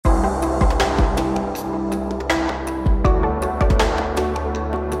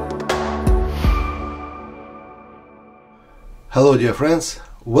Hello dear friends,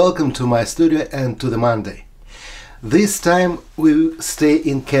 welcome to my studio and to the Monday. This time we stay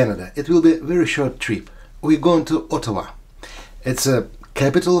in Canada. It will be a very short trip. We're going to Ottawa. It's a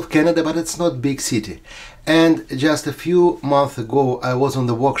capital of Canada, but it's not a big city. And just a few months ago I was on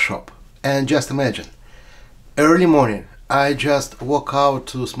the workshop, and just imagine, early morning I just walk out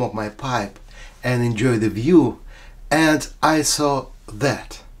to smoke my pipe and enjoy the view, and I saw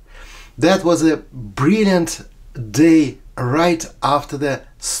that. That was a brilliant day right after the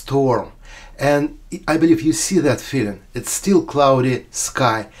storm, and I believe you see that feeling. It's still cloudy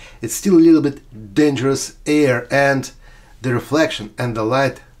sky, it's still a little bit dangerous air, and the reflection and the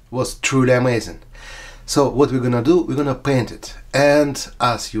light was truly amazing. So what we're gonna do, we're gonna paint it, and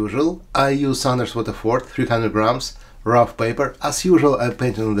as usual I use Saunders Waterford 300 grams rough paper. As usual I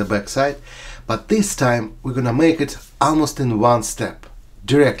painted on the back side, but this time we're gonna make it almost in one step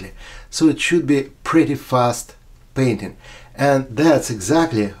directly, so it should be pretty fast painting, and that's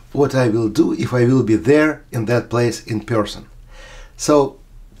exactly what I will do if I will be there in that place in person. So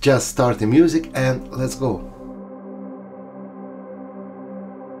just start the music and let's go.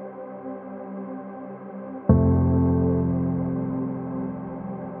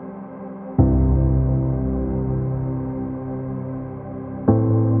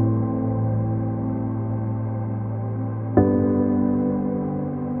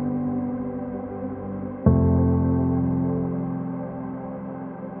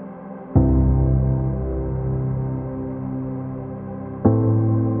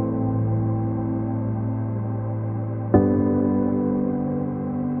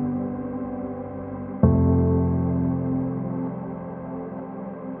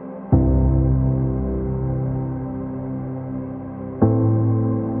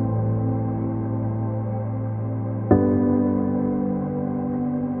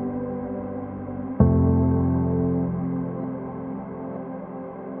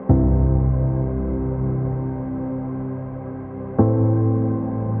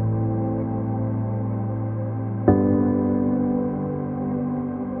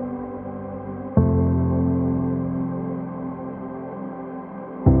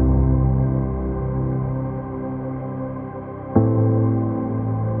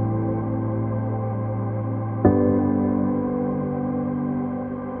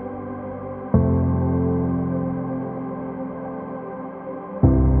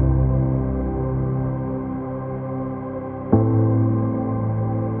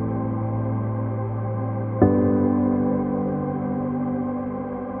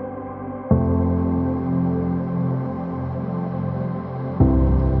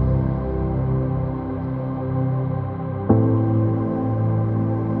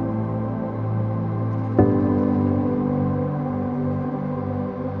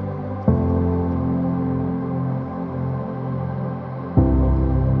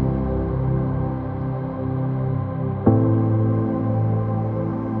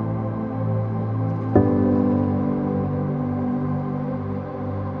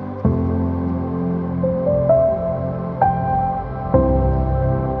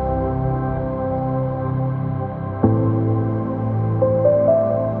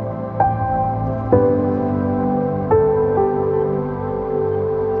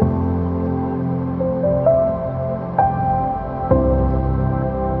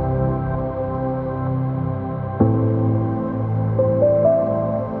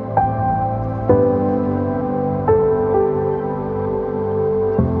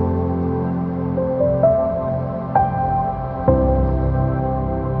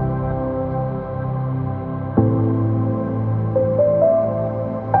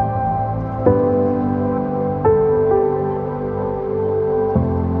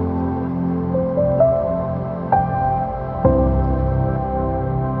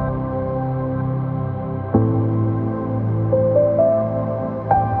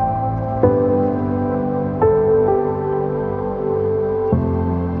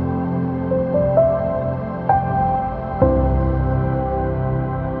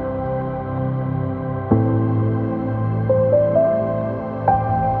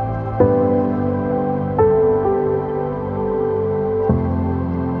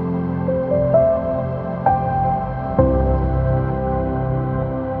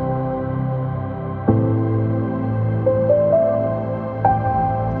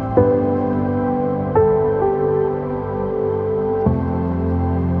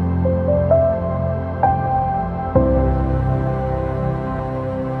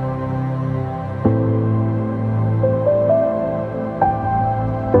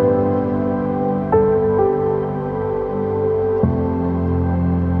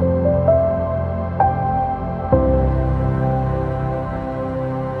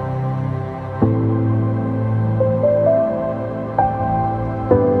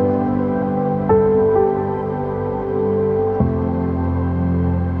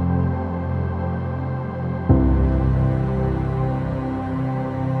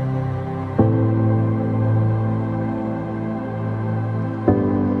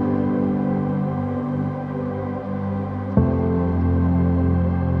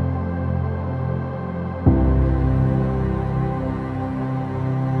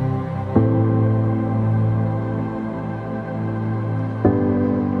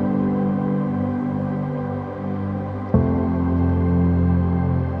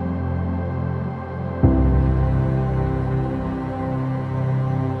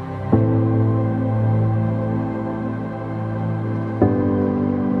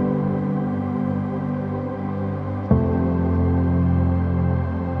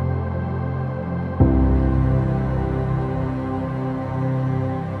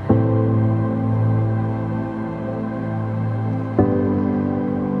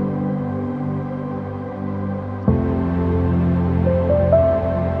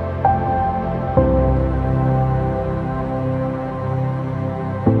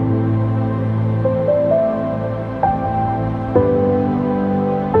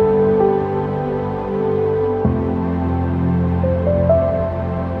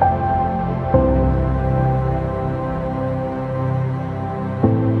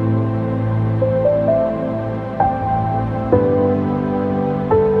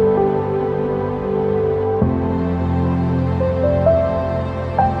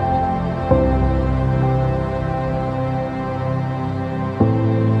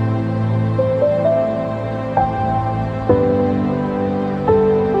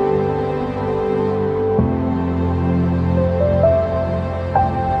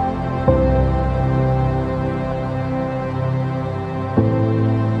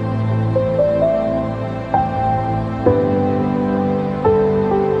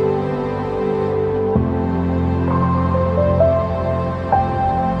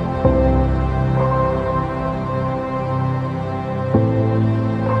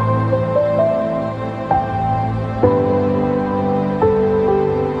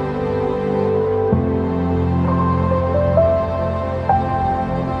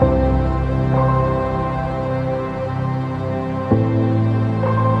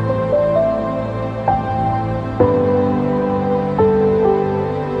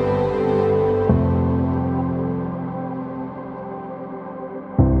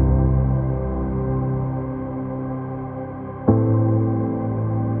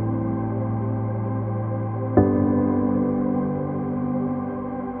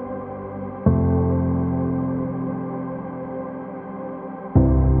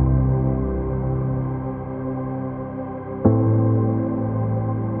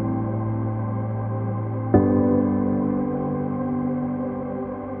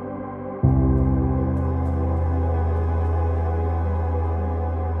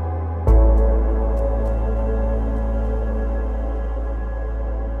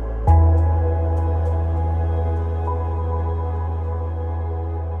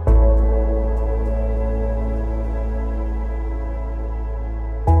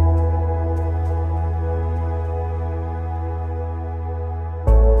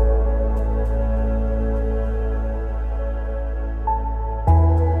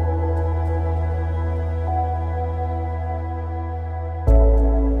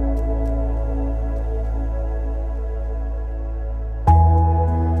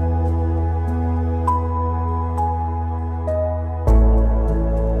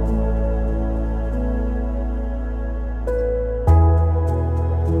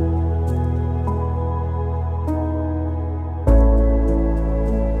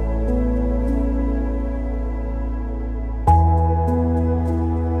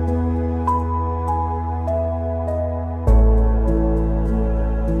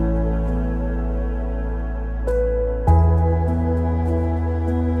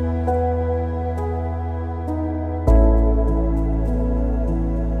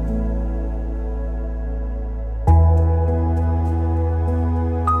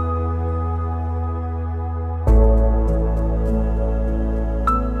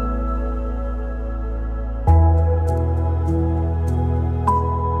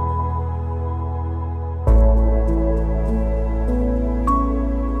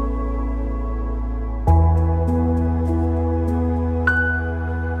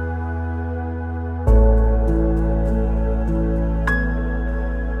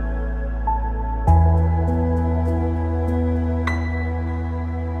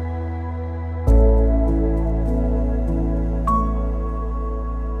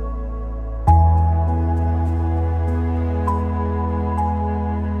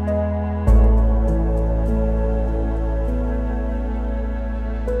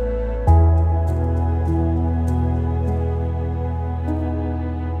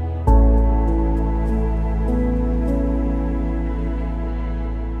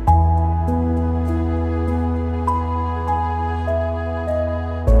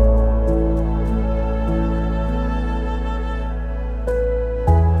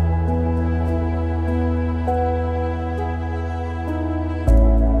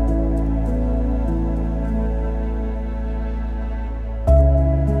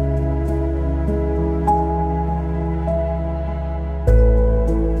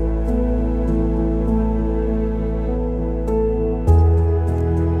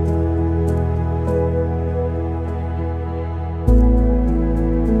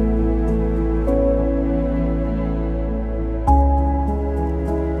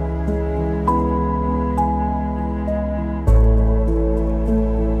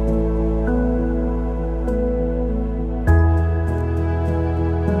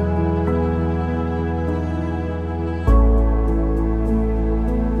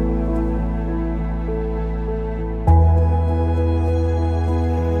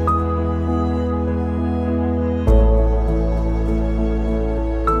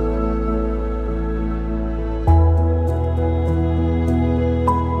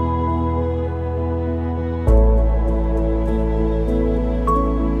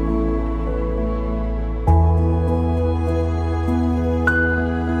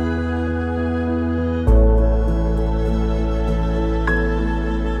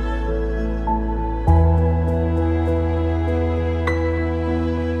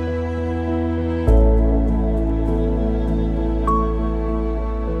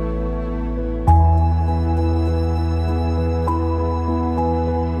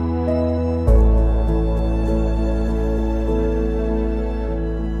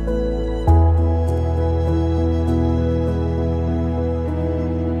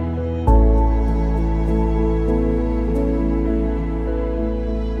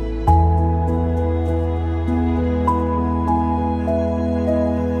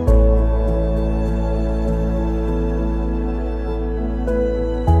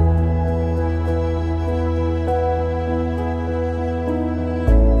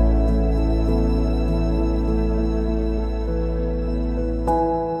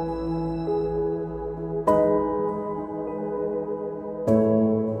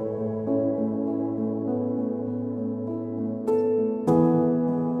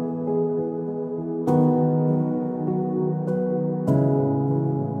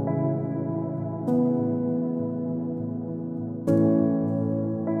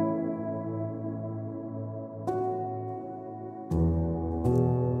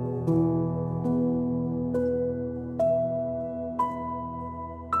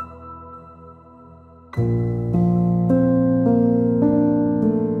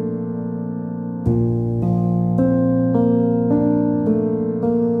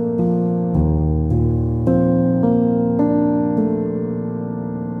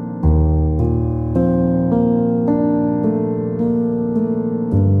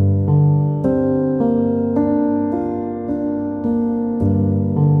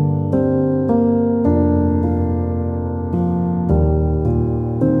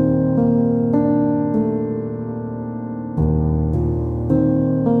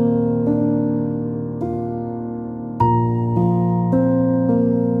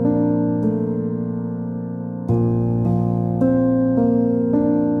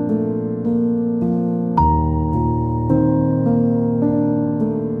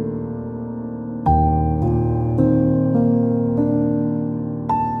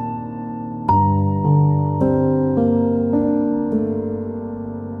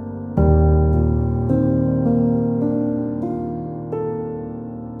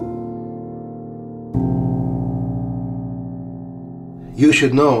 You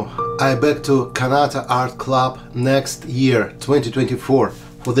should know, I back to Kanata Art Club next year, 2024,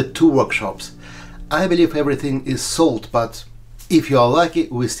 for the 2 workshops. I believe everything is sold, but if you are lucky,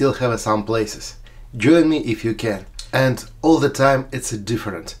 we still have some places. Join me if you can. And all the time it's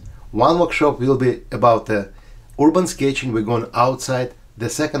different. One workshop will be about the urban sketching, we're going outside. The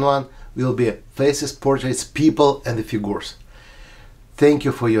second one will be faces, portraits, people and the figures. Thank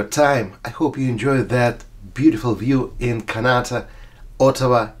you for your time. I hope you enjoyed that beautiful view in Kanata,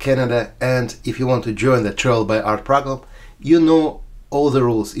 Ottawa, Canada, and if you want to join the Travel by Art program, you know all the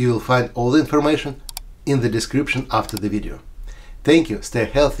rules. You will find all the information in the description after the video. Thank you, stay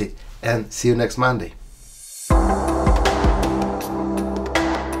healthy, and see you next Monday.